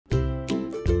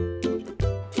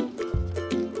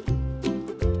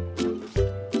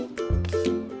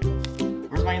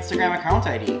Instagram account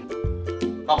ID.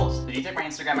 Bubbles, did you take my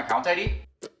Instagram account ID?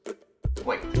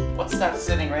 Wait, what's that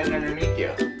sitting right underneath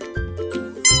you?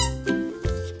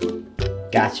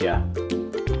 Gotcha.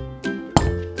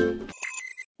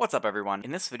 What's up everyone?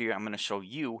 In this video I'm going to show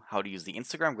you how to use the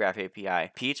Instagram Graph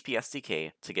API PHP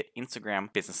SDK to get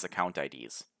Instagram business account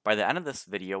IDs. By the end of this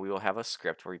video we will have a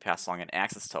script where we pass along an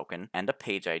access token and a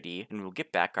page ID, and we'll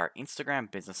get back our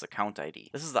Instagram business account ID.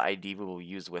 This is the ID we will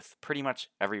use with pretty much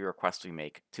every request we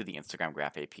make to the Instagram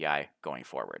Graph API going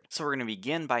forward. So we're going to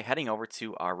begin by heading over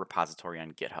to our repository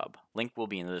on GitHub. Link will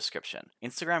be in the description.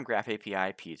 Instagram Graph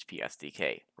API PHP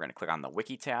SDK. We're going to click on the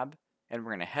Wiki tab, and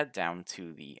we're going to head down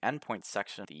to the endpoint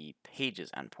section, the pages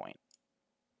endpoint.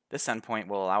 This endpoint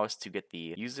will allow us to get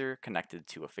the user connected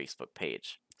to a Facebook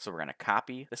page. So we're going to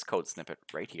copy this code snippet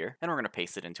right here, and we're going to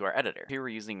paste it into our editor. Here we're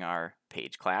using our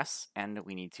page class, and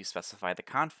we need to specify the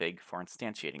config for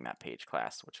instantiating that page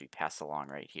class, which we pass along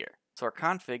right here. So our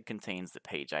config contains the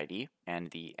page ID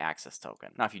and the access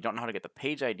token. Now if you don't know how to get the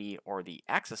page ID or the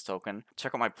access token,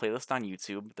 check out my playlist on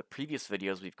YouTube. The previous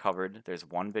videos we've covered, there's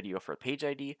one video for page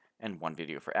ID and one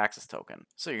video for access token.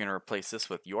 So you're going to replace this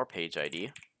with your page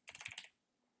ID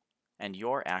and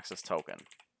your access token.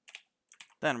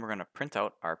 Then we're going to print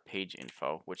out our page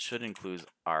info, which should include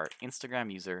our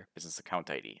Instagram user business account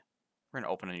ID. We're going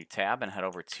to open a new tab and head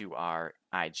over to our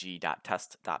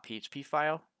ig.test.php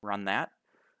file, run that,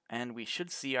 and we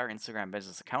should see our Instagram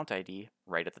business account ID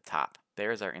right at the top.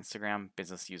 There's our Instagram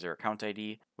business user account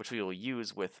ID, which we will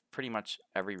use with pretty much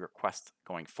every request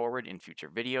going forward in future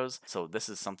videos, so this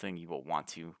is something you will want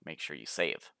to make sure you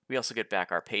save. We also get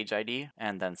back our page ID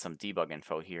and then some debug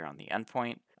info here on the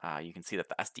endpoint. You can see that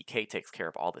the SDK takes care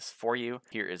of all this for you.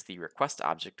 Here is the request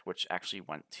object, which actually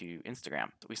went to Instagram.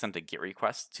 So we sent a GET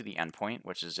request to the endpoint,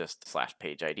 which is just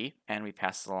 /page ID, and we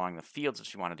passed along the fields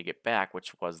which we wanted to get back,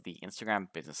 which was the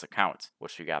Instagram business account,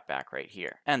 which we got back right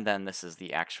here. And then this is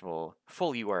the actual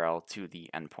full URL to the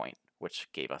endpoint, which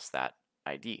gave us that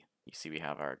ID. You see we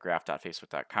have our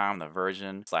graph.facebook.com, the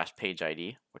version /page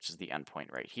ID, which is the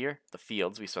endpoint right here. The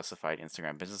fields, we specified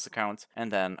Instagram business account,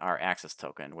 and then our access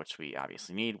token, which we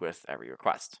obviously need with every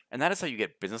request. And that is how you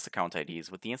get business account IDs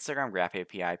with the Instagram Graph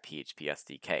API PHP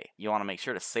SDK. You want to make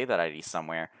sure to save that ID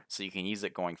somewhere so you can use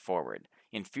it going forward.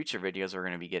 In future videos, we're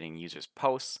going to be getting users'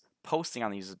 posts, posting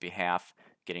on the user's behalf,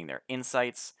 getting their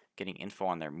insights, getting info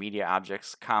on their media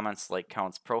objects, comments, like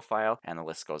counts, profile, and the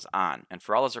list goes on. And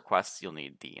for all those requests, you'll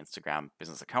need the Instagram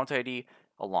business account ID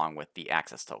along with the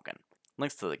access token.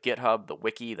 Links to the GitHub, the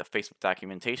Wiki, the Facebook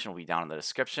documentation will be down in the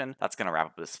description. That's going to wrap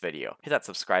up this video. Hit that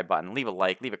subscribe button, leave a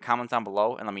like, leave a comment down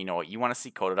below, and let me know what you want to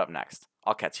see coded up next.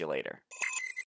 I'll catch you later.